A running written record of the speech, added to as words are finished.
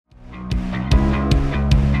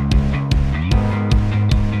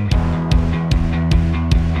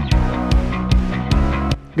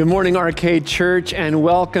Good morning, Arcade Church, and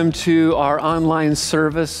welcome to our online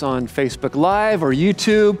service on Facebook Live or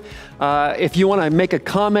YouTube. If you want to make a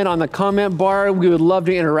comment on the comment bar, we would love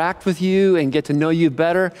to interact with you and get to know you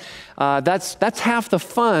better. That's half the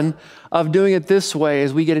fun of doing it this way,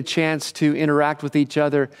 is we get a chance to interact with each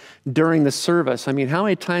other during the service. I mean, how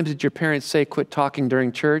many times did your parents say quit talking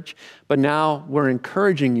during church? But now we're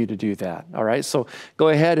encouraging you to do that, all right? So go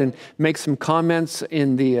ahead and make some comments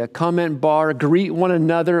in the comment bar, greet one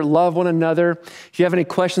another, love one another. If you have any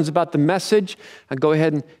questions about the message, go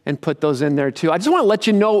ahead and put those in there too. I just want to let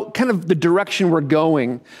you know kind of the direction we're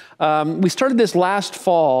going. We started this last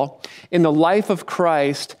fall in the life of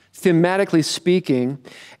Christ, thematically speaking,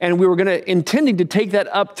 and we were intending to take that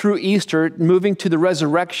up through Easter, moving to the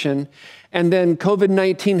resurrection, and then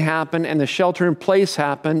COVID-19 happened, and the shelter in place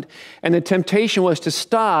happened, and the temptation was to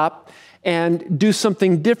stop and do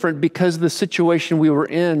something different because of the situation we were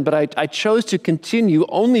in. But I chose to continue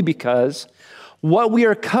only because what we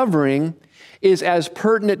are covering is as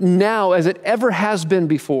pertinent now as it ever has been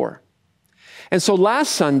before. And so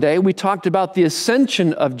last Sunday, we talked about the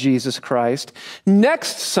ascension of Jesus Christ.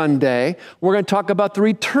 Next Sunday, we're going to talk about the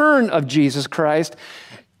return of Jesus Christ.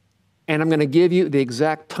 And I'm going to give you the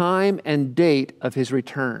exact time and date of his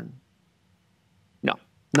return. No,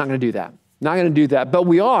 not going to do that. Not going to do that. But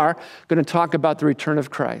we are going to talk about the return of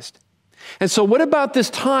Christ. And so what about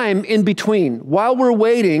this time in between? While we're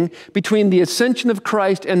waiting between the ascension of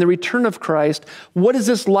Christ and the return of Christ, what does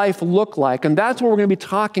this life look like? And that's what we're going to be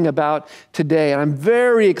talking about today. And I'm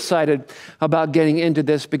very excited about getting into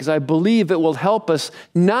this because I believe it will help us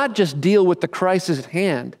not just deal with the crisis at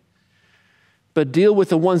hand, but deal with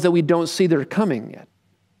the ones that we don't see that are coming yet.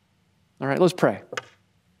 All right, let's pray.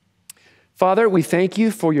 Father, we thank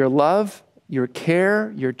you for your love, your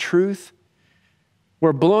care, your truth.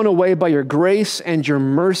 We're blown away by your grace and your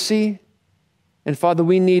mercy. And Father,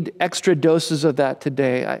 we need extra doses of that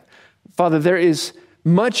today. Father, there is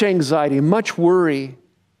much anxiety, much worry,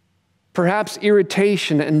 perhaps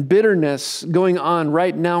irritation and bitterness going on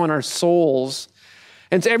right now in our souls.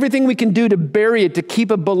 And it's everything we can do to bury it, to keep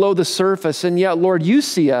it below the surface. And yet, Lord, you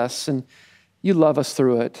see us and you love us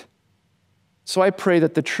through it. So I pray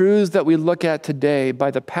that the truths that we look at today, by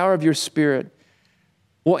the power of your Spirit,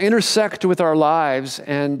 will intersect with our lives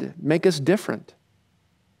and make us different.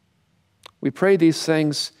 We pray these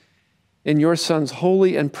things in your Son's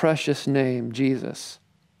holy and precious name, Jesus.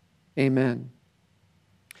 Amen.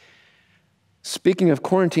 Speaking of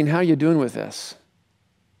quarantine, how are you doing with this?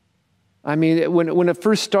 I mean, when it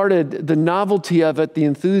first started, the novelty of it, the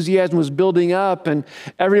enthusiasm was building up and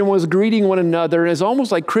everyone was greeting one another. And it's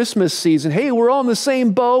almost like Christmas season. Hey, we're all in the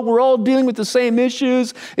same boat. We're all dealing with the same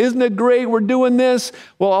issues. Isn't it great? We're doing this.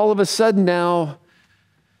 Well, all of a sudden now,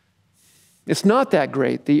 it's not that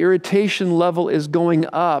great. The irritation level is going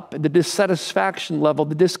up. The dissatisfaction level,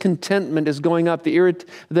 the discontentment is going up.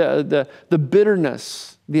 The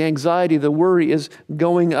bitterness, the anxiety, the worry is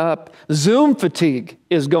going up. Zoom fatigue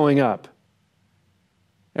is going up.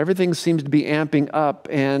 Everything seems to be amping up,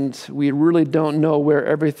 and we really don't know where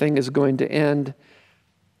everything is going to end.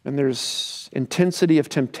 And there's intensity of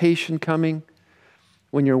temptation coming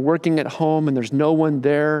when you're working at home and there's no one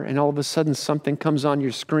there, and all of a sudden something comes on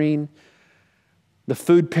your screen. The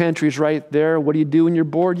food pantry's right there. What do you do when you're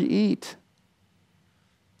bored? You eat.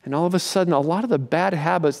 And all of a sudden, a lot of the bad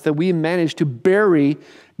habits that we managed to bury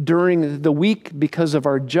during the week because of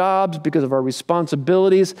our jobs, because of our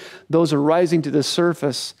responsibilities, those are rising to the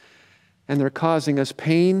surface, and they're causing us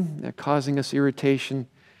pain, they're causing us irritation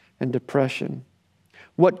and depression.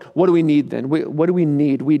 What do we need then? What do we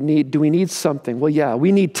need? Do we need something? Well, yeah,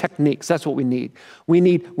 we need techniques. That's what we need. We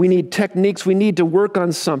need techniques. We need to work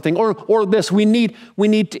on something. Or this, we need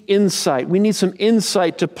insight. We need some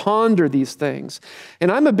insight to ponder these things.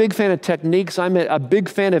 And I'm a big fan of techniques. I'm a big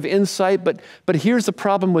fan of insight, but here's the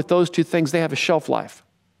problem with those two things. They have a shelf life.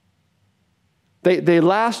 They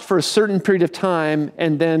last for a certain period of time,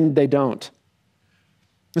 and then they don't.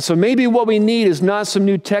 And so maybe what we need is not some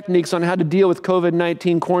new techniques on how to deal with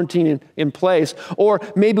COVID-19 quarantine in place, or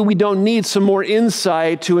maybe we don't need some more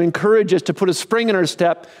insight to encourage us to put a spring in our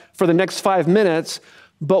step for the next 5 minutes,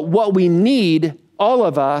 but what we need, all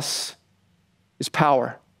of us, is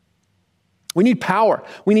power. We need power.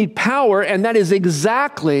 We need power, and that is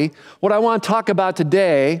exactly what I want to talk about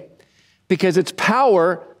today, because it's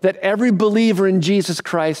power that every believer in Jesus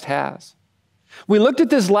Christ has. We looked at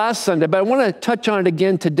this last Sunday, but I want to touch on it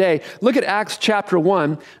again today. Look at Acts chapter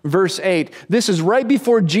 1, verse 8. This is right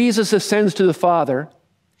before Jesus ascends to the Father,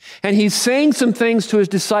 and he's saying some things to his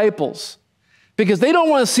disciples because they don't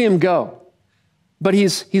want to see him go. But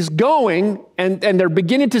he's going, and they're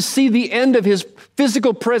beginning to see the end of his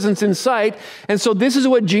physical presence in sight. And so this is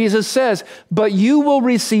what Jesus says, but you will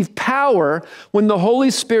receive power when the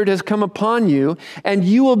Holy Spirit has come upon you, and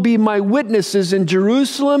you will be my witnesses in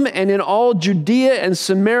Jerusalem and in all Judea and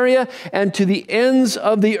Samaria and to the ends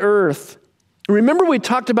of the earth. Remember we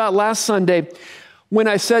talked about last Sunday when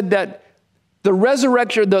I said that the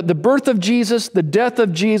resurrection, the birth of Jesus, the death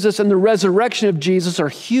of Jesus, and the resurrection of Jesus are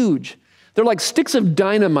huge. They're like sticks of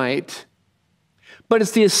dynamite, but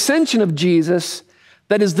it's the ascension of Jesus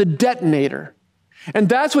that is the detonator. And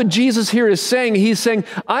that's what Jesus here is saying. He's saying,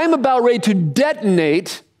 I'm about ready to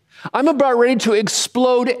detonate. I'm about ready to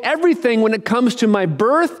explode everything when it comes to my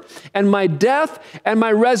birth and my death and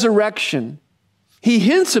my resurrection. He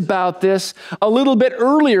hints about this a little bit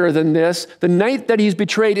earlier than this, the night that he's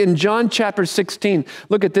betrayed in John chapter 16.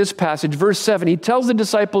 Look at this passage, verse 7. He tells the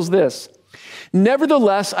disciples this,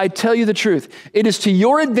 nevertheless, I tell you the truth. It is to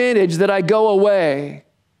your advantage that I go away.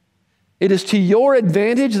 It is to your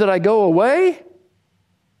advantage that I go away?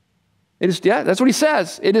 That's what he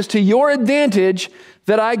says. It is to your advantage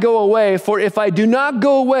that I go away. For if I do not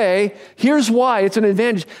go away, here's why it's an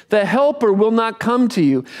advantage. The helper will not come to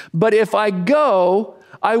you. But if I go,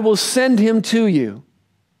 I will send him to you.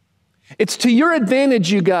 It's to your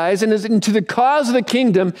advantage, you guys, and to the cause of the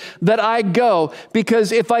kingdom that I go.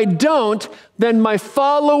 Because if I don't, then my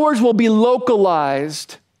followers will be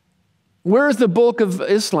localized. Where's the bulk of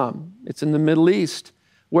Islam? It's in the Middle East.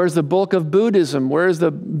 Where's the bulk of Buddhism? Where's the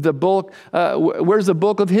bulk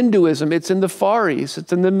of Hinduism? It's in the Far East.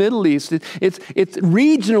 It's in the Middle East. It's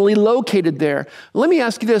regionally located there. Let me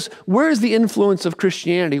ask you this. Where's the influence of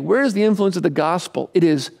Christianity? Where's the influence of the gospel? It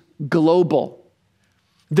is global.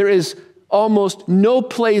 There is almost no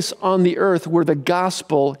place on the earth where the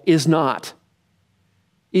gospel is not,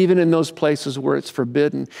 even in those places where it's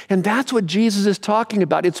forbidden. And that's what Jesus is talking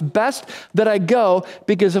about. It's best that I go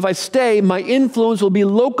because if I stay, my influence will be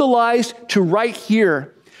localized to right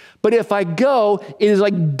here. But if I go, it is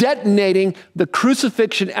like detonating the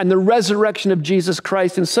crucifixion and the resurrection of Jesus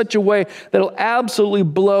Christ in such a way that it'll absolutely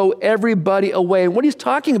blow everybody away. And what he's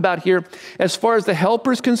talking about here, as far as the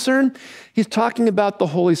helper is concerned, he's talking about the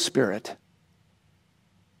Holy Spirit.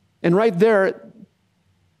 And right there,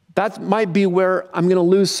 that might be where I'm going to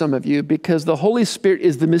lose some of you because the Holy Spirit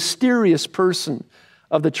is the mysterious person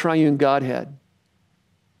of the triune Godhead.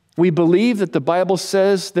 We believe that the Bible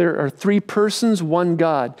says there are three persons, one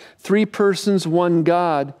God. Three persons, one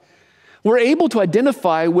God. We're able to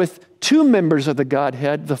identify with two members of the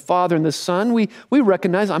Godhead, the Father and the Son. We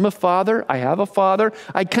recognize I'm a father, I have a father.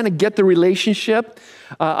 I kind of get the relationship.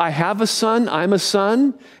 I have a son, I'm a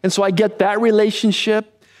son. And so I get that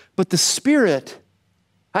relationship. But the Spirit,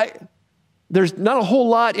 there's not a whole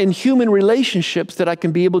lot in human relationships that I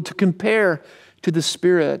can be able to compare to the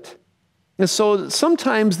Spirit. And so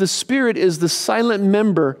sometimes the Spirit is the silent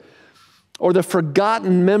member or the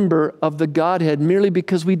forgotten member of the Godhead merely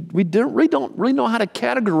because we don't really know how to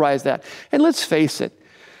categorize that. And let's face it,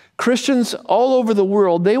 Christians all over the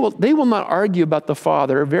world, they will not argue about the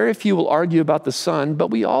Father. Very few will argue about the Son, but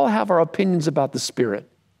we all have our opinions about the Spirit.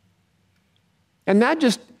 And that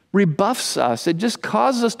just rebuffs us. It just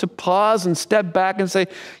causes us to pause and step back and say,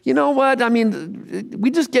 you know what? I mean, we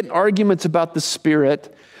just get in arguments about the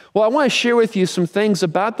Spirit. Well, I want to share with you some things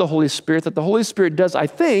about the Holy Spirit that the Holy Spirit does, I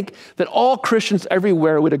think, that all Christians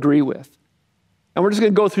everywhere would agree with. And we're just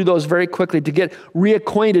going to go through those very quickly to get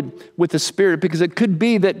reacquainted with the Spirit, because it could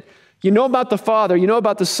be that you know about the Father, you know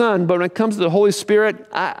about the Son, but when it comes to the Holy Spirit,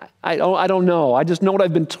 I don't know. I just know what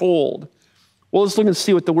I've been told. Well, let's look and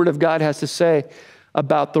see what the Word of God has to say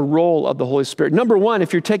about the role of the Holy Spirit. Number one,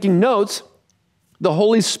 if you're taking notes, the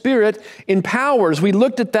Holy Spirit empowers. We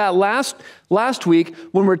looked at that last week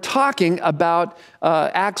when we're talking about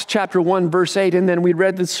Acts chapter 1, verse 8, and then we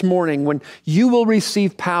read this morning, when you will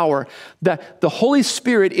receive power, that the Holy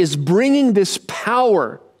Spirit is bringing this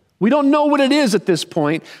power. We don't know what it is at this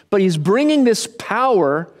point, but he's bringing this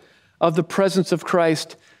power of the presence of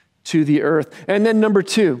Christ to the earth. And then number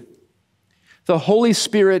two, the Holy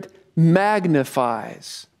Spirit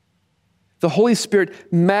magnifies. The Holy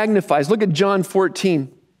Spirit magnifies. Look at John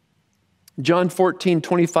 14. John 14,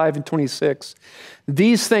 25 and 26.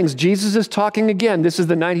 These things, Jesus is talking again. This is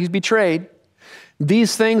the night he's betrayed.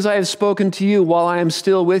 These things I have spoken to you while I am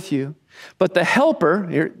still with you. But the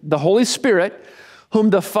Helper, the Holy Spirit, whom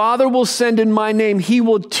the Father will send in my name, he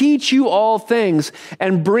will teach you all things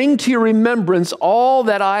and bring to your remembrance all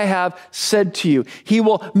that I have said to you. He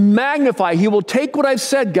will magnify. He will take what I've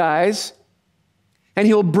said, guys, and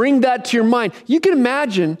he'll bring that to your mind. You can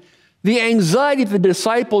imagine The anxiety the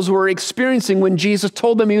disciples were experiencing when Jesus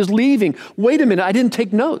told them he was leaving. Wait a minute, I didn't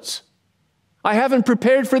take notes. I haven't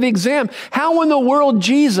prepared for the exam. How in the world,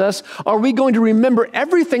 Jesus, are we going to remember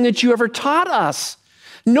everything that you ever taught us?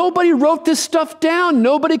 Nobody wrote this stuff down.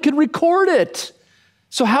 Nobody could record it.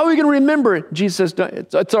 So how are we going to remember it? Jesus says,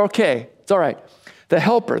 it's okay. It's all right. The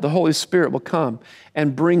Helper, the Holy Spirit, will come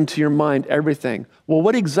and bring to your mind everything. Well,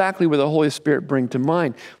 what exactly will the Holy Spirit bring to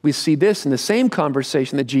mind? We see this in the same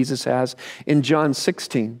conversation that Jesus has in John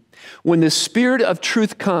 16. When the Spirit of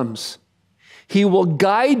truth comes, he will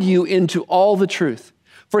guide you into all the truth,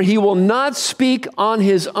 for he will not speak on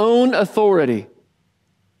his own authority,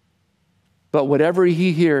 but whatever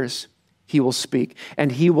he hears, he will speak, and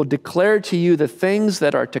he will declare to you the things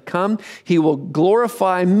that are to come. He will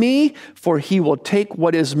glorify me, for he will take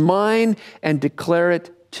what is mine and declare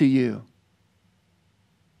it to you.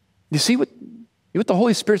 You see what the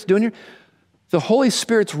Holy Spirit's doing here? The Holy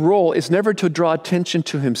Spirit's role is never to draw attention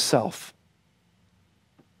to himself.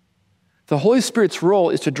 The Holy Spirit's role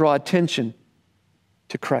is to draw attention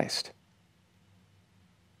to Christ.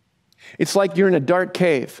 It's like you're in a dark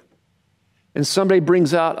cave, and somebody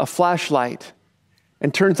brings out a flashlight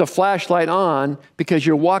and turns the flashlight on because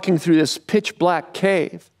you're walking through this pitch black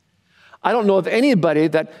cave. I don't know of anybody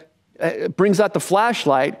that brings out the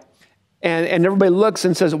flashlight and everybody looks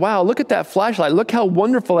and says, wow, look at that flashlight. Look how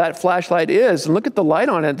wonderful that flashlight is. And look at the light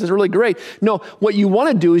on it. It's really great. No, what you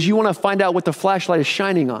want to do is you want to find out what the flashlight is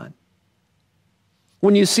shining on.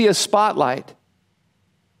 When you see a spotlight,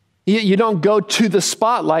 you don't go to the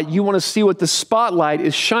spotlight. You want to see what the spotlight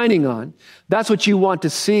is shining on. That's what you want to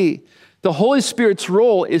see. The Holy Spirit's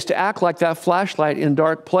role is to act like that flashlight in a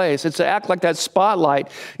dark place. It's to act like that spotlight.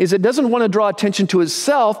 It doesn't want to draw attention to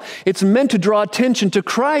itself. It's meant to draw attention to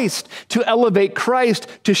Christ, to elevate Christ,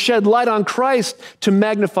 to shed light on Christ, to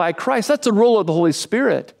magnify Christ. That's the role of the Holy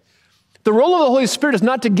Spirit. The role of the Holy Spirit is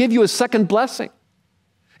not to give you a second blessing.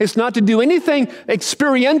 It's not to do anything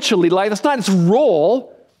experientially. That's not its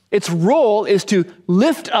role. Its role is to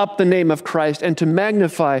lift up the name of Christ and to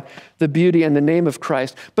magnify the beauty and the name of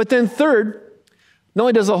Christ. But then third, not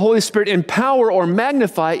only does the Holy Spirit empower or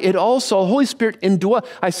magnify, it also, the Holy Spirit indwells.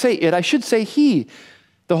 I should say he.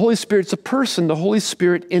 The Holy Spirit's a person. The Holy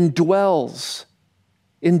Spirit indwells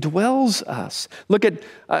us.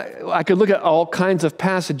 I could look at all kinds of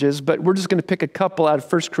passages, but we're just going to pick a couple out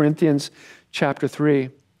of 1 Corinthians chapter 3.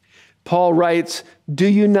 Paul writes, do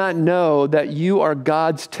you not know that you are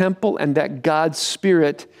God's temple and that God's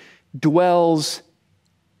Spirit dwells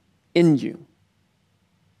in you?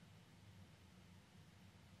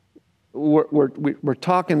 We're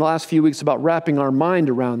talking the last few weeks about wrapping our mind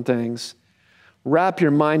around things. Wrap your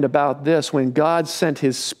mind about this. When God sent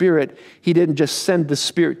his Spirit, he didn't just send the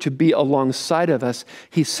Spirit to be alongside of us.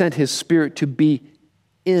 He sent his Spirit to be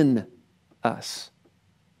in us.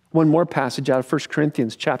 One more passage out of 1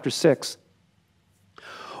 Corinthians chapter 6.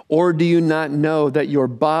 Or do you not know that your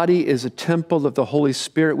body is a temple of the Holy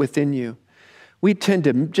Spirit within you? We tend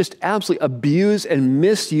to just absolutely abuse and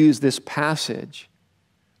misuse this passage.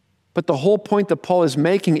 But the whole point that Paul is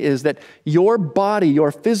making is that your body,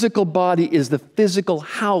 your physical body, is the physical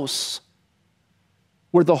house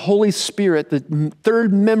where the Holy Spirit, the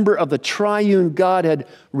third member of the triune Godhead,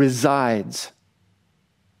 resides.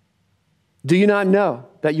 Do you not know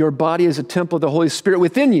that your body is a temple of the Holy Spirit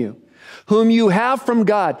within you, whom you have from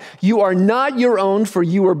God? You are not your own, for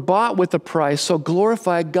you were bought with a price, so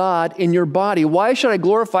glorify God in your body. Why should I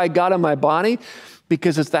glorify God in my body?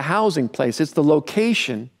 Because it's the housing place. It's the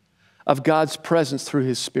location of God's presence through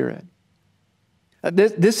his Spirit.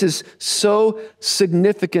 This is so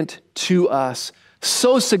significant to us.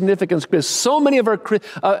 So significant because so many of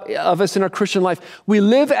us in our Christian life, we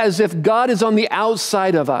live as if God is on the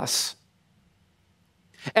outside of us.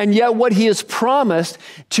 And yet what he has promised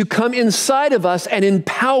to come inside of us and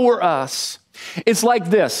empower us. It's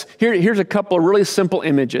like this. Here's a couple of really simple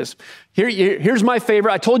images. Here's my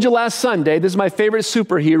favorite. I told you last Sunday, this is my favorite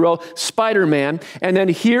superhero, Spider-Man. And then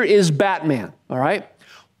here is Batman, all right?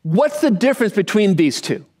 What's the difference between these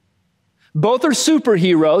two? Both are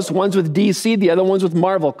superheroes. One's with DC, the other one's with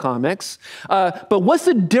Marvel Comics. But what's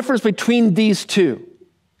the difference between these two?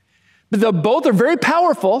 Both are very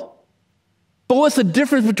powerful. But what's the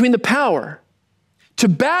difference between the power? To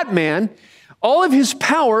Batman, all of his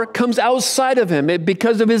power comes outside of him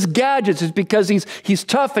because of his gadgets. It's because he's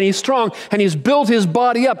tough and he's strong and he's built his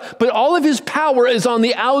body up. But all of his power is on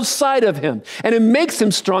the outside of him. And it makes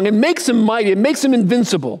him strong. It makes him mighty. It makes him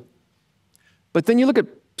invincible. But then you look at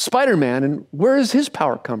Spider-Man, and where does his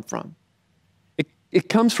power come from? It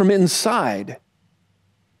comes from inside.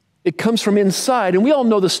 It comes from inside. And we all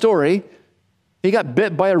know the story. He got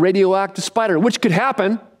bit by a radioactive spider, which could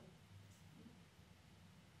happen.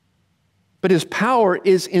 But his power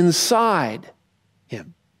is inside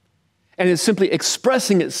him. And it's simply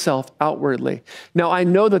expressing itself outwardly. Now, I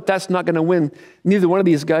know that that's not going to win. Neither one of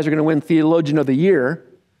these guys are going to win Theologian of the Year.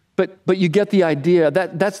 But you get the idea.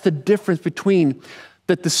 That's the difference between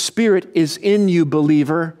that the Spirit is in you,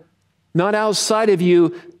 believer, not outside of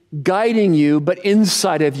you guiding you, but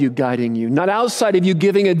inside of you guiding you. Not outside of you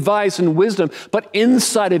giving advice and wisdom, but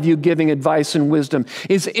inside of you giving advice and wisdom.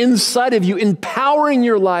 Is inside of you empowering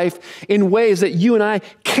your life in ways that you and I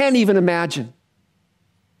can't even imagine.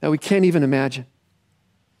 That we can't even imagine.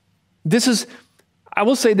 I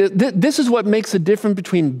will say that this is what makes the difference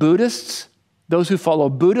between Buddhists, those who follow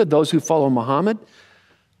Buddha, those who follow Muhammad,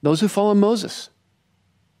 those who follow Moses.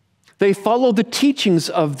 They follow the teachings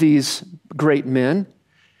of these great men.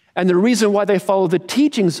 And the reason why they follow the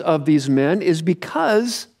teachings of these men is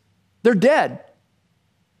because they're dead.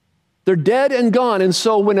 They're dead and gone. And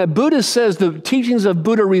so when a Buddhist says the teachings of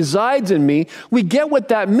Buddha resides in me, we get what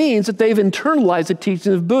that means, that they've internalized the teachings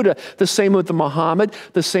of Buddha. The same with Muhammad,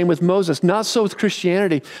 the same with Moses. Not so with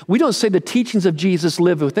Christianity. We don't say the teachings of Jesus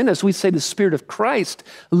live within us. We say the Spirit of Christ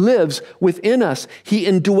lives within us. He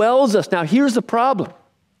indwells us. Now, here's the problem.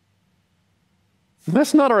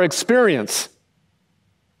 That's not our experience,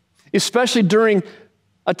 especially during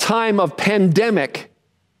a time of pandemic.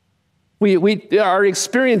 Our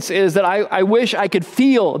experience is that I wish I could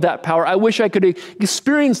feel that power. I wish I could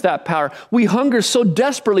experience that power. We hunger so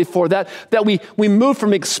desperately for that we move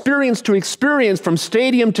from experience to experience, from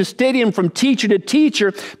stadium to stadium, from teacher to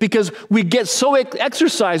teacher, because we get so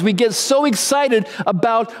exercised, we get so excited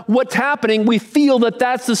about what's happening, we feel that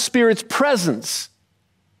that's the Spirit's presence.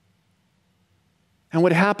 And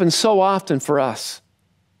what happens so often for us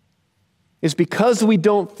is because we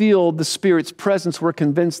don't feel the Spirit's presence, we're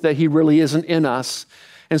convinced that He really isn't in us.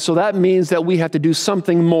 And so that means that we have to do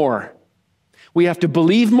something more. We have to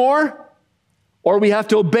believe more, or we have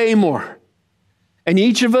to obey more. And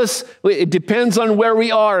each of us, it depends on where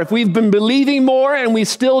we are. If we've been believing more and we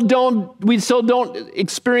still don't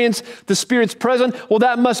experience the Spirit's presence, well,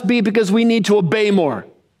 that must be because we need to obey more.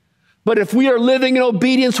 But if we are living in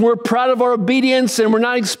obedience, and we're proud of our obedience, and we're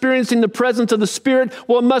not experiencing the presence of the Spirit,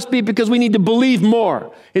 well, it must be because we need to believe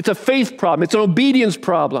more. It's a faith problem. It's an obedience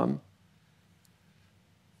problem.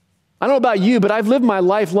 I don't know about you, but I've lived my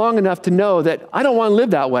life long enough to know that I don't want to live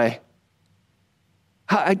that way.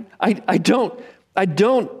 I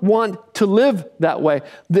don't want to live that way.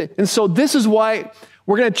 And so this is why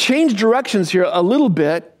we're going to change directions here a little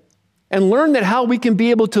bit and learn that how we can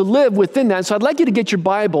be able to live within that. So I'd like you to get your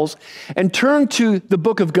Bibles and turn to the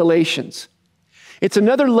book of Galatians. It's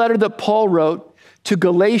another letter that Paul wrote to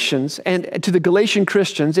Galatians and to the Galatian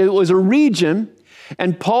Christians. It was a region,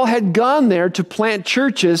 and Paul had gone there to plant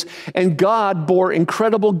churches, and God bore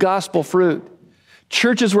incredible gospel fruit.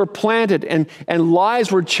 Churches were planted and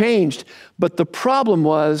lives were changed. But the problem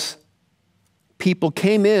was people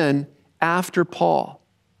came in after Paul.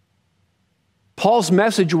 Paul's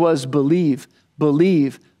message was believe,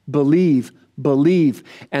 believe, believe, believe.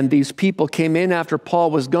 And these people came in after Paul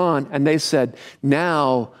was gone, and they said,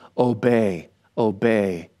 now obey,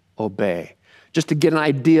 obey, obey. Just to get an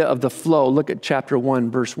idea of the flow, look at chapter 1,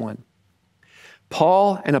 verse 1.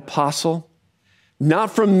 Paul, an apostle, not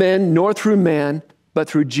from men nor through man, but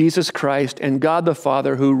through Jesus Christ and God the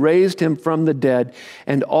Father, who raised him from the dead,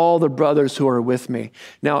 and all the brothers who are with me.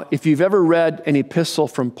 Now, if you've ever read an epistle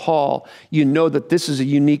from Paul, you know that this is a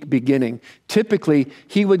unique beginning. Typically,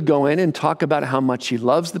 he would go in and talk about how much he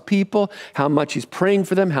loves the people, how much he's praying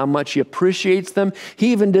for them, how much he appreciates them.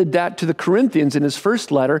 He even did that to the Corinthians in his first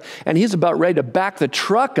letter, and he's about ready to back the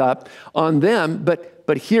truck up on them, but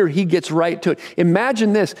here he gets right to it.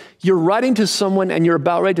 Imagine this. You're writing to someone and you're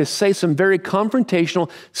about ready to say some very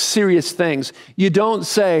confrontational, serious things. You don't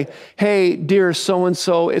say, hey, dear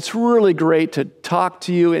so-and-so, it's really great to talk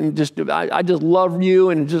to you, and I just love you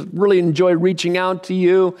and just really enjoy reaching out to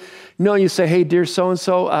you. No, you say, hey, dear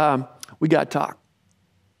so-and-so, we got to talk.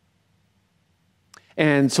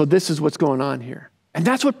 And so this is what's going on here. And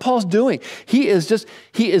that's what Paul's doing. He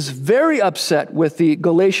is very upset with the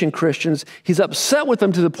Galatian Christians. He's upset with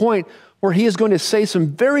them to the point where he is going to say some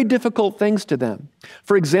very difficult things to them.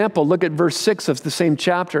 For example, look at verse 6 of the same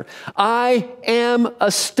chapter. I am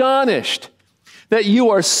astonished that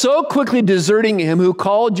you are so quickly deserting him who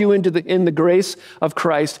called you in the grace of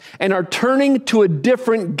Christ and are turning to a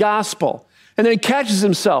different gospel. And then he catches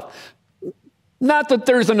himself. Not that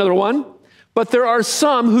there's another one, but there are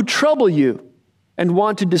some who trouble you. and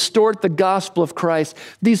want to distort the gospel of Christ.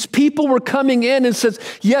 These people were coming in and says,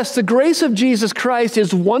 yes, the grace of Jesus Christ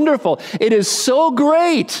is wonderful. It is so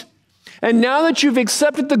great. And now that you've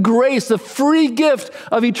accepted the grace, the free gift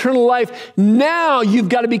of eternal life, now you've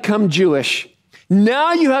got to become Jewish.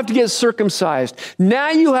 Now you have to get circumcised. Now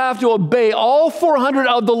you have to obey all 400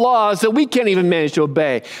 of the laws that we can't even manage to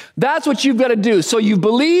obey. That's what you've got to do. So you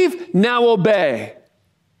believe, now obey.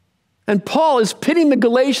 And Paul is pitting the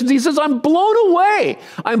Galatians. He says, I'm blown away.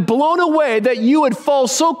 I'm blown away that you would fall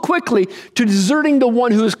so quickly to deserting the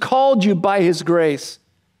one who has called you by his grace.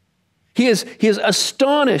 He is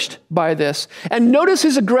astonished by this. And notice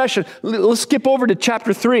his aggression. Let's skip over to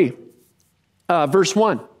chapter 3, verse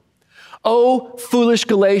 1. O foolish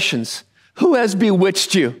Galatians, who has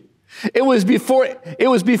bewitched you? It was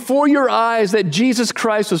before your eyes that Jesus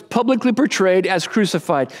Christ was publicly portrayed as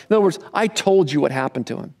crucified. In other words, I told you what happened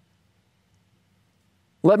to him.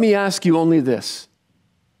 Let me ask you only this.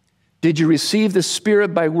 Did you receive the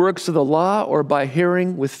Spirit by works of the law or by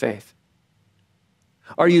hearing with faith?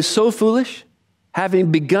 Are you so foolish?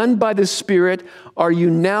 Having begun by the Spirit, are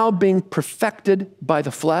you now being perfected by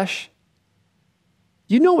the flesh?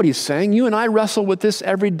 You know what he's saying. You and I wrestle with this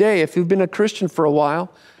every day if you've been a Christian for a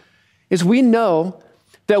while, is we know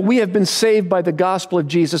that we have been saved by the gospel of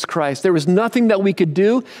Jesus Christ. There was nothing that we could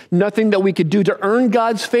do, nothing that we could do to earn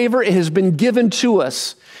God's favor. It has been given to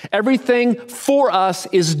us. Everything for us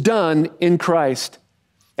is done in Christ.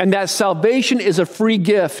 And that salvation is a free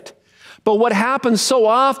gift. But what happens so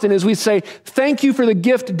often is we say, thank you for the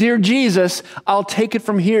gift, dear Jesus, I'll take it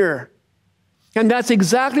from here. And that's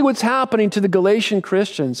exactly what's happening to the Galatian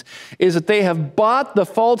Christians, is that they have bought the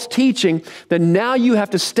false teaching that now you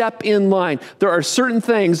have to step in line. There are certain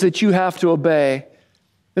things that you have to obey.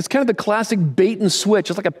 It's kind of the classic bait and switch.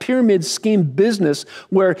 It's like a pyramid scheme business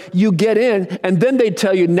where you get in and then they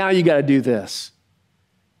tell you, now you got to do this.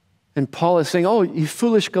 And Paul is saying, oh, you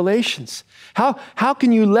foolish Galatians, how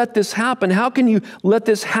can you let this happen? How can you let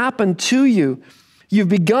this happen to you? You've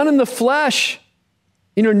begun in the flesh.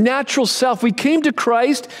 In your natural self. We came to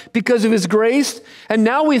Christ because of his grace, and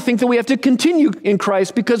now we think that we have to continue in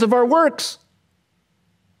Christ because of our works.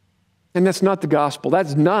 And that's not the gospel.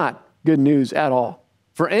 That's not good news at all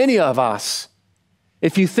for any of us.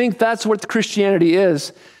 If you think that's what Christianity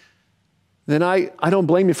is, then I don't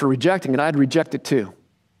blame you for rejecting it. I'd reject it too.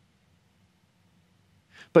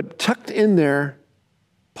 But tucked in there,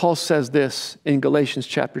 Paul says this in Galatians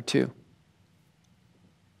chapter 2.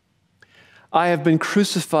 I have been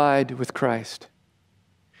crucified with Christ.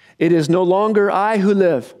 It is no longer I who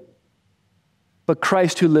live, but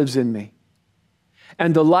Christ who lives in me.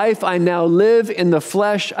 And the life I now live in the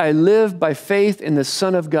flesh, I live by faith in the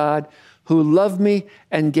Son of God who loved me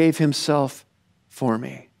and gave himself for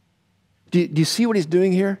me. Do you see what he's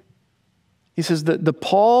doing here? He says that the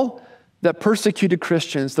Paul that persecuted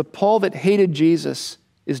Christians, the Paul that hated Jesus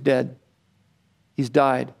is dead. He's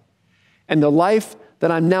died. And the life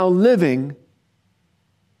that I'm now living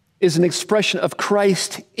is an expression of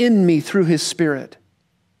Christ in me through his Spirit.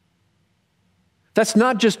 That's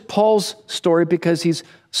not just Paul's story because he's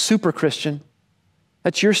super Christian.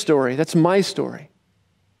 That's your story. That's my story.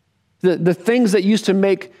 The things that used to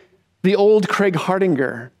make the old Craig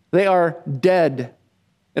Hardinger, they are dead.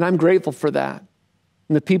 And I'm grateful for that.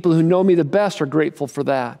 And the people who know me the best are grateful for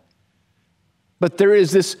that. But there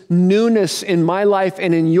is this newness in my life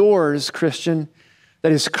and in yours, Christian,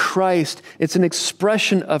 that is Christ. It's an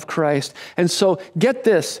expression of Christ. And so get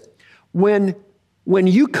this, when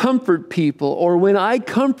you comfort people or when I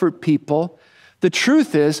comfort people, the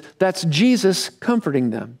truth is that's Jesus comforting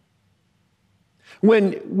them.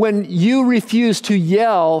 When you refuse to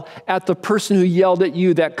yell at the person who yelled at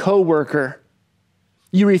you, that coworker,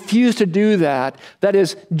 you refuse to do that, that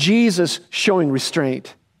is Jesus showing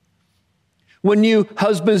restraint. When you,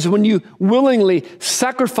 husbands, when you willingly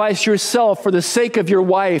sacrifice yourself for the sake of your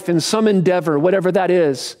wife in some endeavor, whatever that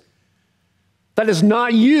is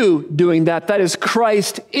not you doing that. That is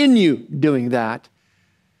Christ in you doing that.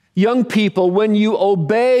 Young people, when you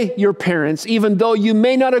obey your parents, even though you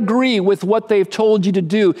may not agree with what they've told you to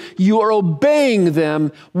do, you are obeying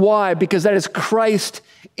them. Why? Because that is Christ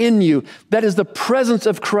in you. That is the presence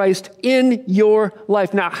of Christ in your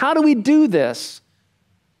life. Now, how do we do this?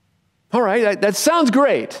 All right, that sounds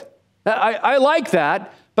great. I like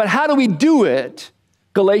that, but how do we do it?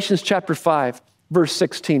 Galatians chapter 5, verse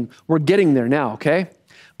 16. We're getting there now, okay?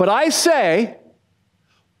 But I say,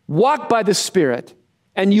 walk by the Spirit,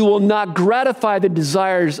 and you will not gratify the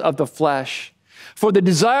desires of the flesh. For the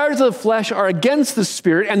desires of the flesh are against the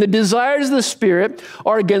Spirit, and the desires of the Spirit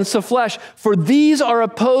are against the flesh. For these are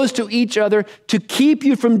opposed to each other to keep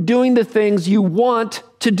you from doing the things you want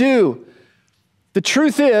to do. The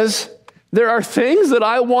truth is, there are things that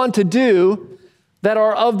I want to do that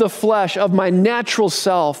are of the flesh, of my natural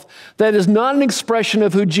self, that is not an expression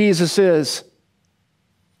of who Jesus is.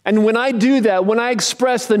 And when I do that, when I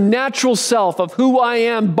express the natural self of who I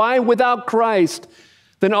am without Christ,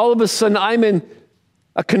 then all of a sudden I'm in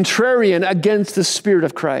a contrarian against the Spirit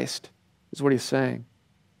of Christ, is what he's saying.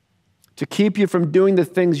 To keep you from doing the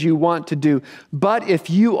things you want to do. But if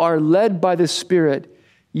you are led by the Spirit,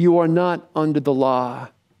 you are not under the law.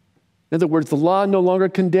 In other words, the law no longer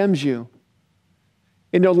condemns you.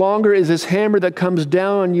 It no longer is this hammer that comes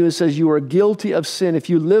down on you and says you are guilty of sin. If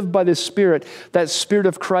you live by the Spirit, that Spirit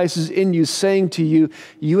of Christ is in you, saying to you,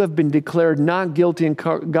 you have been declared not guilty in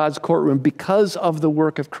God's courtroom because of the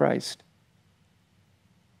work of Christ.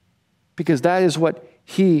 Because that is what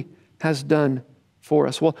he has done for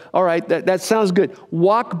us. Well, all right, that sounds good.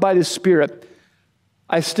 Walk by the Spirit.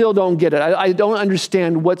 I still don't get it. I don't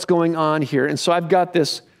understand what's going on here. And so I've got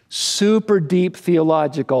this super deep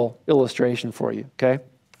theological illustration for you, okay?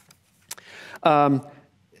 An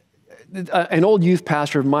old youth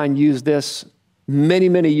pastor of mine used this many,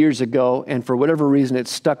 many years ago, and for whatever reason, it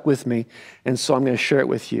stuck with me, and so I'm going to share it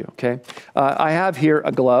with you, okay? I have here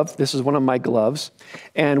a glove. This is one of my gloves,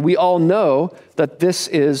 and we all know that this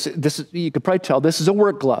is, you could probably tell, this is a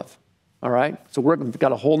work glove, all right? It's a work, it's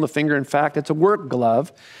got a hole in the finger. In fact, it's a work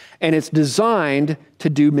glove, and it's designed to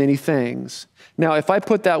do many things. Now, if I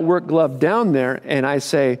put that work glove down there and I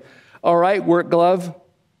say, all right, work glove,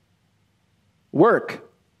 work.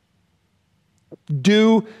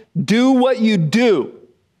 Do what you do.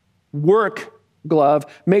 Work, glove.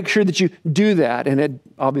 Make sure that you do that. And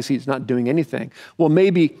obviously it's not doing anything. Well,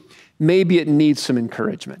 maybe it needs some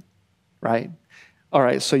encouragement, right? All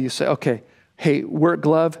right, so you say, okay, hey, work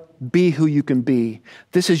glove, be who you can be.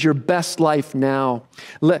 This is your best life now.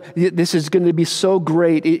 This is going to be so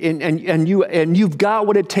great, and you've got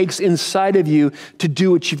what it takes inside of you to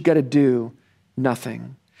do what you've got to do.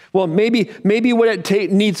 Nothing. Well, maybe what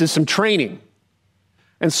it needs is some training.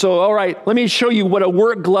 And so, all right, let me show you what a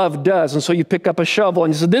work glove does. And so you pick up a shovel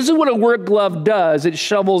and you say, this is what a work glove does. It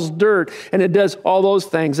shovels dirt and it does all those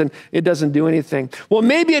things and it doesn't do anything. Well,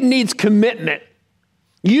 maybe it needs commitment.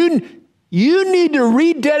 You need to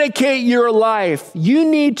rededicate your life. You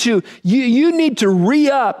need to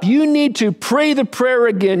re-up. You need to pray the prayer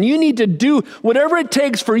again. You need to do whatever it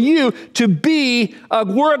takes for you to be a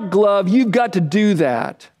work glove. You've got to do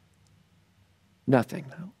that. Nothing.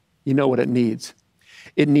 You know what it needs.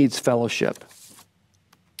 It needs fellowship.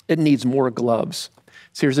 It needs more gloves.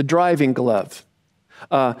 So here's a driving glove.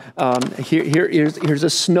 Here's a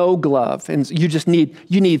snow glove, and you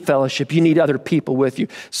need fellowship. You need other people with you.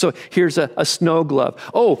 So here's a snow glove.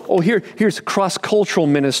 Here's cross-cultural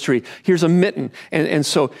ministry. Here's a mitten, and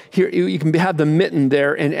so here you can have the mitten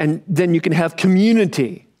there, and then you can have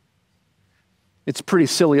community. It's a pretty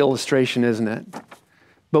silly illustration, isn't it?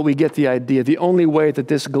 But we get the idea. The only way that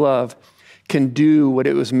this glove can do what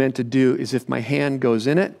it was meant to do is if my hand goes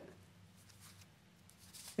in it,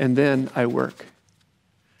 and then I work.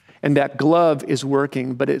 And that glove is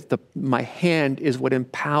working, but my hand is what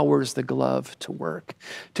empowers the glove to work,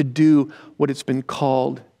 to do what it's been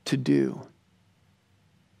called to do.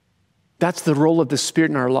 That's the role of the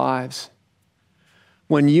Spirit in our lives.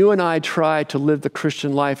 When you and I try to live the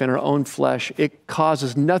Christian life in our own flesh, it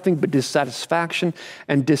causes nothing but dissatisfaction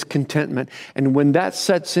and discontentment. And when that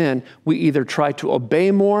sets in, we either try to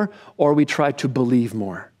obey more or we try to believe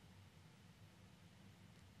more.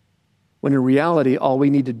 When in reality, all we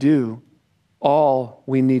need to do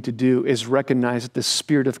is recognize that the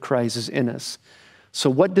Spirit of Christ is in us. So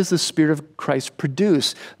what does the Spirit of Christ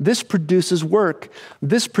produce? This produces work.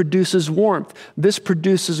 This produces warmth. This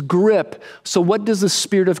produces grip. So what does the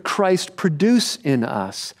Spirit of Christ produce in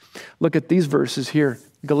us? Look at these verses here.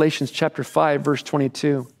 Galatians chapter 5, verse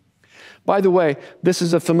 22. By the way, this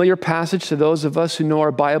is a familiar passage to those of us who know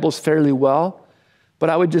our Bibles fairly well. But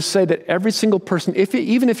I would just say that every single person,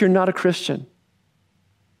 even if you're not a Christian,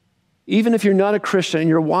 and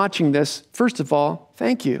you're watching this, first of all,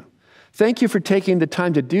 thank you. Thank you for taking the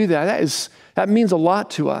time to do that. That means a lot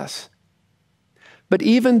to us. But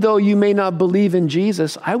even though you may not believe in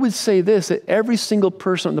Jesus, I would say this, that every single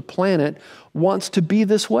person on the planet wants to be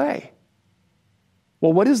this way.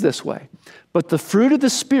 Well, what is this way? But the fruit of the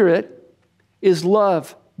Spirit is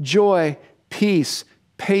love, joy, peace,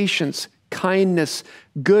 patience, kindness,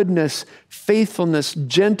 goodness, faithfulness,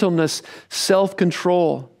 gentleness,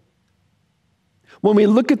 self-control. When we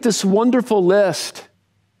look at this wonderful list,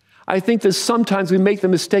 I think that sometimes we make the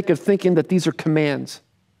mistake of thinking that these are commands.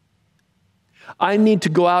 I need to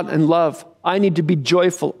go out and love. I need to be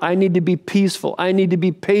joyful. I need to be peaceful. I need to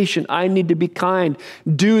be patient. I need to be kind.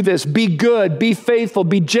 Do this. Be good. Be faithful.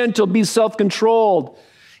 Be gentle. Be self-controlled.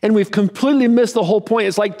 And we've completely missed the whole point.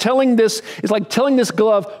 It's like telling this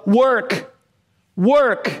glove, work,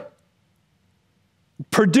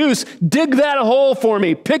 produce, dig that hole for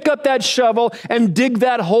me. Pick up that shovel and dig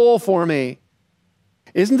that hole for me.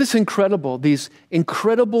 Isn't this incredible? These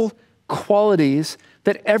incredible qualities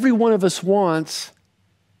that every one of us wants,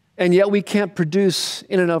 and yet we can't produce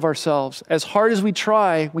in and of ourselves. As hard as we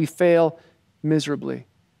try, we fail miserably.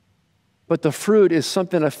 But the fruit is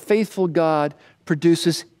something a faithful God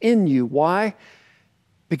produces in you. Why?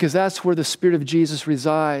 Because that's where the Spirit of Jesus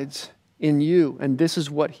resides, in you, and this is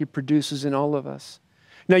what he produces in all of us.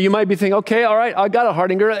 Now, you might be thinking, okay, all right, I got it,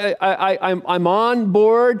 Hardinger. I'm on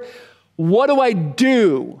board. What do I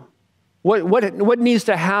do? What needs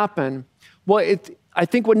to happen? Well, I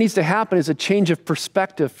think what needs to happen is a change of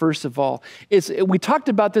perspective, first of all. We talked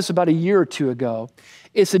about this about a year or two ago.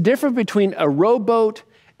 It's the difference between a rowboat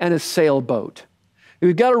and a sailboat.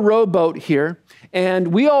 We've got a rowboat here, and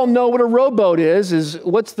we all know what a rowboat is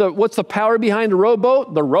what's the power behind a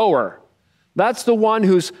rowboat? The rower. That's the one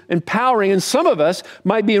who's empowering, and some of us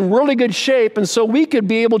might be in really good shape, and so we could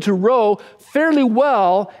be able to row fairly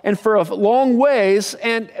well and for a long ways,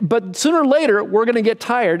 but sooner or later, we're going to get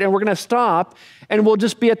tired, and we're going to stop, and we'll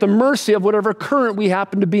just be at the mercy of whatever current we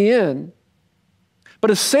happen to be in.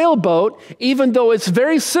 But a sailboat, even though it's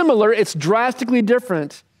very similar, it's drastically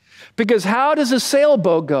different. Because how does a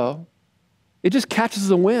sailboat go? It just catches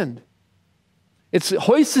the wind. It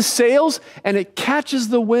hoists the sails, and it catches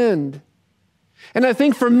the wind. And I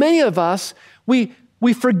think for many of us, we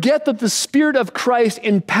forget that the Spirit of Christ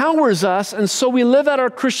empowers us, and so we live out our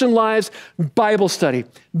Christian lives, Bible study.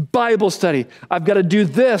 I've got to do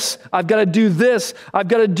this. I've got to do this. I've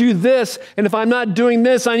got to do this. And if I'm not doing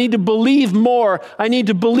this, I need to believe more. I need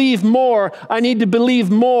to believe more. I need to believe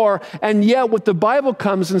more. And yet what the Bible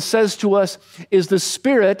comes and says to us is the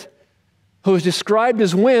Spirit, who is described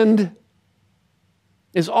as wind,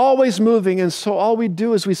 is always moving, and so all we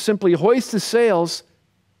do is we simply hoist the sails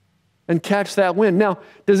and catch that wind. Now,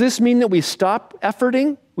 does this mean that we stop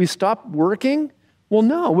efforting? We stop working? Well,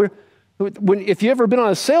 no. If you've ever been on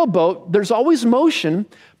a sailboat, there's always motion,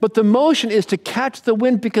 but the motion is to catch the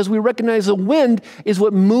wind because we recognize the wind is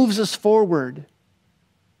what moves us forward.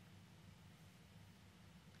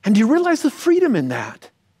 And do you realize the freedom in that?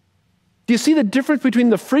 Do you see the difference between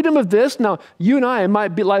the freedom of this? Now, you and I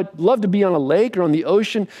might love to be on a lake or on the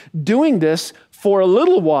ocean doing this for a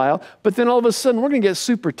little while, but then all of a sudden we're going to get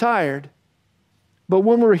super tired. But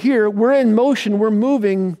when we're here, we're in motion, we're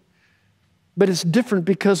moving, but it's different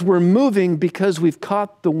because we're moving because we've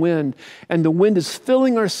caught the wind, and the wind is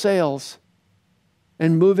filling our sails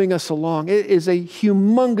and moving us along. It is a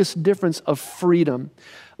humongous difference of freedom.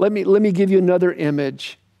 Let me give you another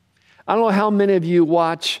image. I don't know how many of you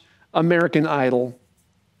watch American Idol.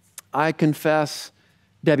 I confess,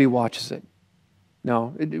 Debbie watches it.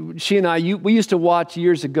 No, she and I, we used to watch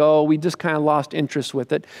years ago. We just kind of lost interest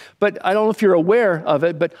with it. But I don't know if you're aware of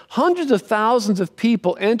it, but hundreds of thousands of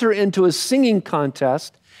people enter into a singing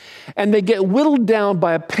contest, and they get whittled down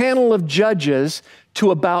by a panel of judges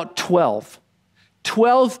to about 12.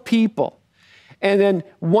 12 people. And then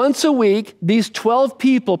once a week, these 12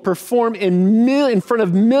 people perform in front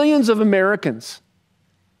of millions of Americans.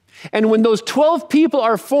 And when those 12 people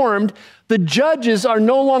are formed, the judges are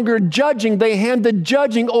no longer judging. They hand the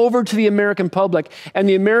judging over to the American public. And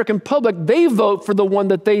the American public, they vote for the one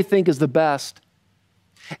that they think is the best.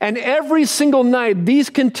 And every single night,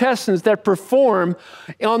 these contestants that perform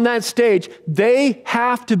on that stage, they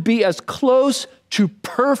have to be as close to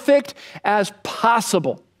perfect as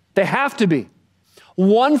possible. They have to be.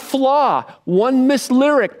 One flaw, one missed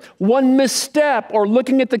lyric, one misstep, or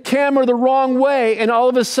looking at the camera the wrong way, and all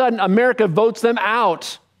of a sudden, America votes them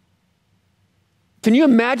out. Can you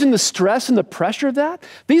imagine the stress and the pressure of that?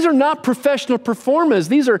 These are not professional performers.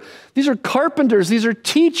 These are carpenters. These are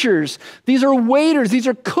teachers. These are waiters. These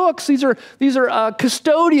are cooks. These are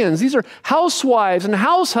custodians. These are housewives and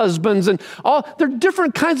house husbands, and all. They're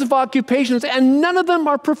different kinds of occupations, and none of them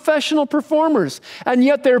are professional performers. And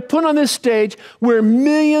yet they're put on this stage where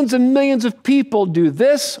millions and millions of people do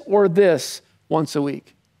this or this once a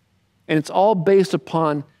week, and it's all based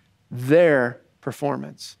upon their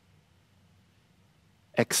performance.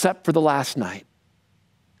 Except for the last night.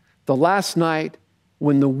 The last night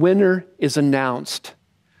when the winner is announced,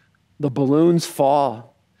 the balloons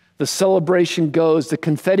fall, The celebration goes, the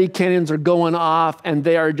confetti cannons are going off, and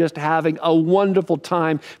they are just having a wonderful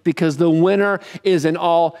time because the winner is in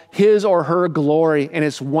all his or her glory, and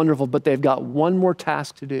it's wonderful. But they've got one more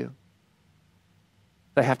task to do.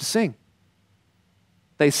 They have to sing.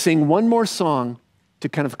 They sing one more song to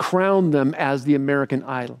kind of crown them as the American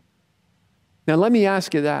Idol. Now, let me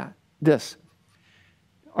ask you this.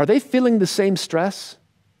 Are they feeling the same stress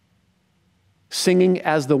singing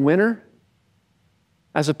as the winner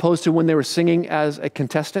as opposed to when they were singing as a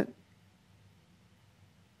contestant?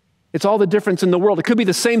 It's all the difference in the world. It could be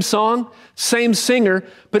the same song, same singer,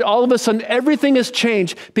 but all of a sudden everything has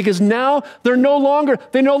changed because now they no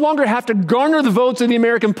longer have to garner the votes of the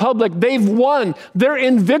American public. They've won. They're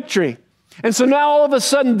in victory. And so now all of a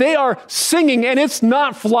sudden they are singing, and it's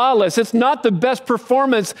not flawless. It's not the best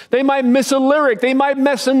performance. They might miss a lyric. They might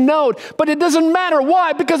miss a note, but it doesn't matter.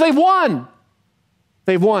 Why? Because they've won.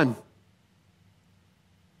 They've won.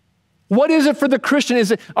 What is it for the Christian?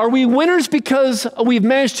 Are we winners because we've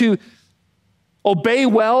managed to obey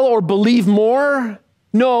well or believe more?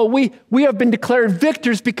 No, we have been declared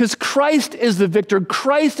victors because Christ is the victor.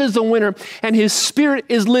 Christ is the winner, and his Spirit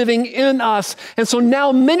is living in us. And so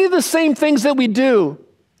now many of the same things that we do,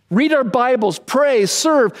 read our Bibles, pray,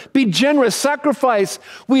 serve, be generous, sacrifice,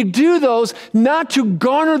 we do those not to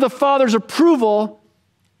garner the Father's approval,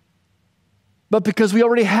 but because we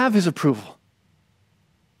already have his approval.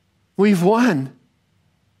 We've won,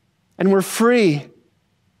 and we're free.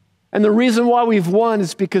 And the reason why we've won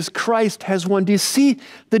is because Christ has won. Do you see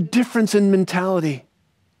the difference in mentality?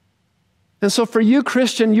 And so for you,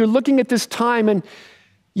 Christian, you're looking at this time and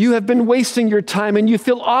you have been wasting your time and you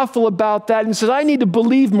feel awful about that and says, I need to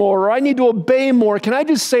believe more or I need to obey more. Can I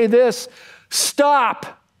just say this?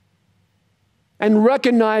 Stop and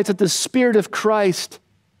recognize that the Spirit of Christ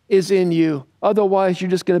is in you. Otherwise, you're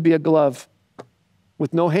just going to be a glove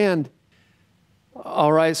with no hand.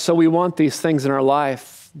 All right, so we want these things in our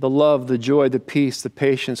life. The love, the joy, the peace, the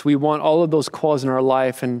patience. We want all of those qualities in our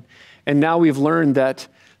life. And now we've learned that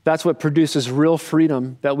that's what produces real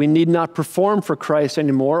freedom, that we need not perform for Christ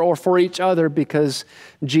anymore or for each other because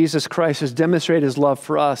Jesus Christ has demonstrated his love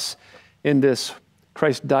for us in this.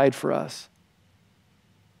 Christ died for us.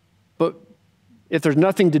 But if there's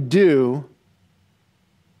nothing to do,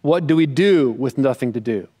 what do we do with nothing to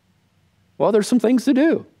do? Well, there's some things to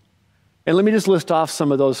do. And let me just list off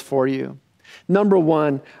some of those for you. Number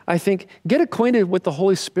one, I think, get acquainted with the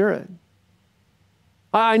Holy Spirit.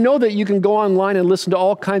 I know that you can go online and listen to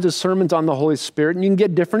all kinds of sermons on the Holy Spirit, and you can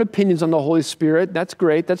get different opinions on the Holy Spirit. That's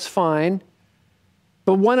great. That's fine.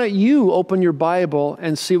 But why don't you open your Bible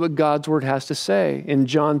and see what God's Word has to say in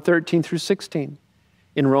John 13 through 16,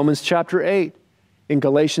 in Romans chapter 8, in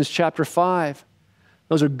Galatians chapter 5.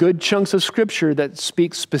 Those are good chunks of Scripture that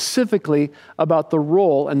speak specifically about the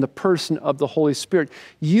role and the person of the Holy Spirit.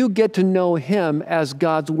 You get to know him as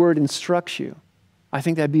God's Word instructs you. I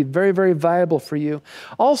think that'd be very, very valuable for you.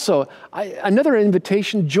 Also, another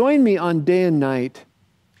invitation, join me on Day and Night.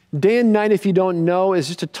 Day and Night, if you don't know, is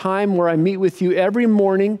just a time where I meet with you every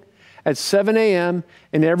morning at 7 a.m.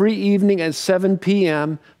 and every evening at 7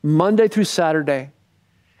 p.m., Monday through Saturday.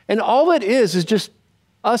 And all it is just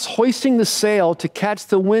us hoisting the sail to catch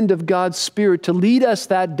the wind of God's Spirit to lead us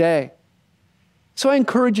that day. So I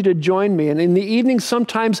encourage you to join me. And in the evening,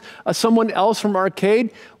 sometimes someone else from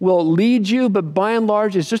Arcade will lead you, but by and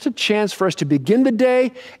large, it's just a chance for us to begin the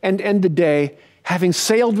day and end the day having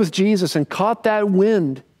sailed with Jesus and caught that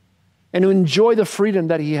wind and to enjoy the freedom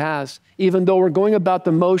that he has, even though we're going about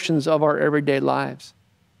the motions of our everyday lives.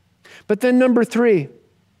 But then number 3,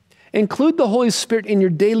 include the Holy Spirit in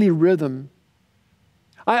your daily rhythm.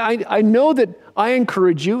 I know that I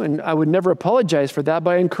encourage you, and I would never apologize for that,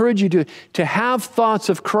 but I encourage you to have thoughts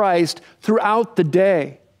of Christ throughout the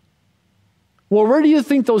day. Well, where do you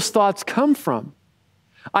think those thoughts come from?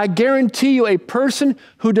 I guarantee you a person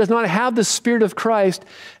who does not have the Spirit of Christ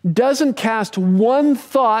doesn't cast one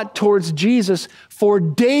thought towards Jesus for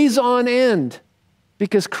days on end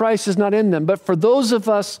because Christ is not in them. But for those of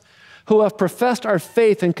us who have professed our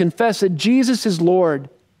faith and confessed that Jesus is Lord,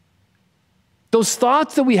 those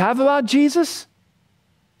thoughts that we have about Jesus,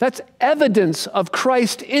 that's evidence of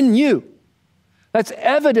Christ in you. That's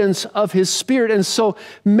evidence of his Spirit. And so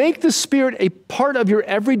make the Spirit a part of your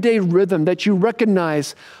everyday rhythm that you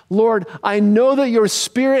recognize, Lord, I know that your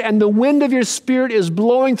Spirit and the wind of your Spirit is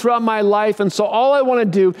blowing throughout my life. And so all I want to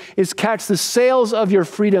do is catch the sails of your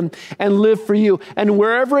freedom and live for you. And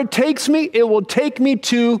wherever it takes me, it will take me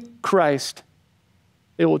to Christ.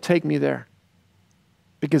 It will take me there.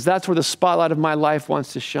 Because that's where the spotlight of my life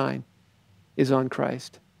wants to shine, is on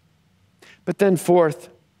Christ. But then 4th,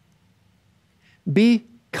 be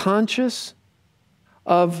conscious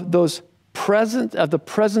of the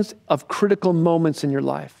presence of critical moments in your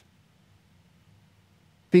life.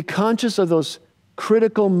 Be conscious of those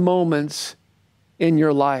critical moments in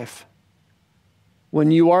your life when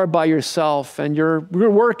you are by yourself and you're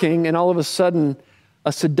working and all of a sudden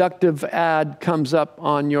a seductive ad comes up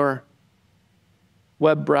on your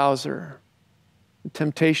web browser. The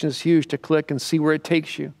temptation is huge to click and see where it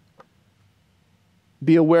takes you.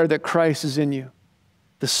 Be aware that Christ is in you.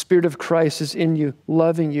 The Spirit of Christ is in you,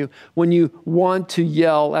 loving you. When you want to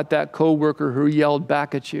yell at that coworker who yelled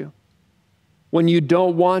back at you. When you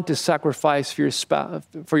don't want to sacrifice for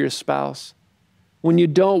your spouse. When you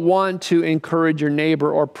don't want to encourage your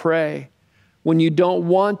neighbor or pray. When you don't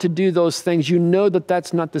want to do those things, you know that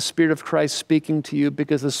that's not the Spirit of Christ speaking to you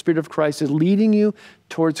because the Spirit of Christ is leading you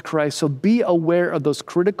towards Christ. So be aware of those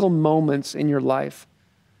critical moments in your life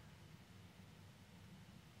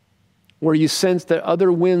where you sense that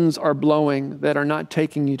other winds are blowing that are not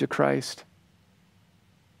taking you to Christ.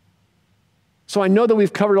 So I know that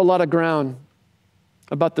we've covered a lot of ground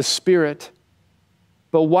about the Spirit,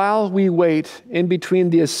 but while we wait in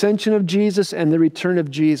between the ascension of Jesus and the return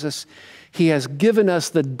of Jesus, He has given us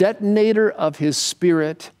the detonator of His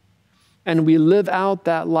Spirit, and we live out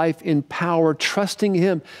that life in power, trusting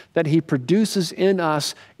Him that He produces in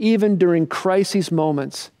us, even during crisis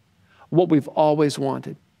moments, what we've always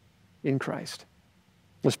wanted in Christ.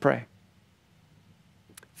 Let's pray.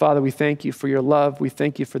 Father, we thank You for Your love. We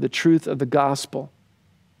thank You for the truth of the gospel.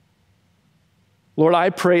 Lord, I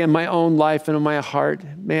pray in my own life and in my heart,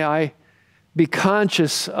 may I be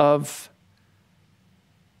conscious of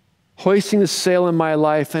hoisting the sail in my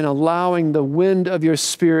life and allowing the wind of Your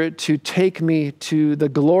Spirit to take me to the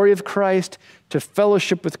glory of Christ, to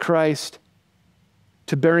fellowship with Christ,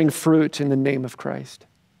 to bearing fruit in the name of Christ.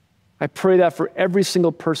 I pray that for every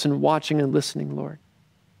single person watching and listening, Lord.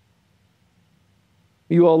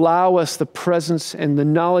 You allow us the presence and the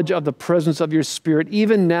knowledge of the presence of Your Spirit,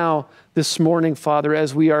 even now, this morning, Father,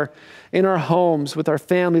 as we are in our homes, with our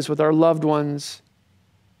families, with our loved ones,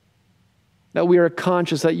 that we are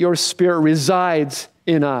conscious that Your Spirit resides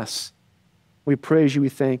in us. We praise You, we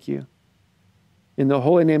thank You. In the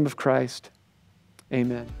holy name of Christ,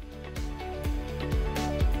 amen.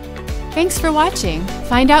 Thanks for watching.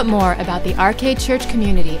 Find out more about the Arcade Church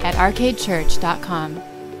community at arcadechurch.com.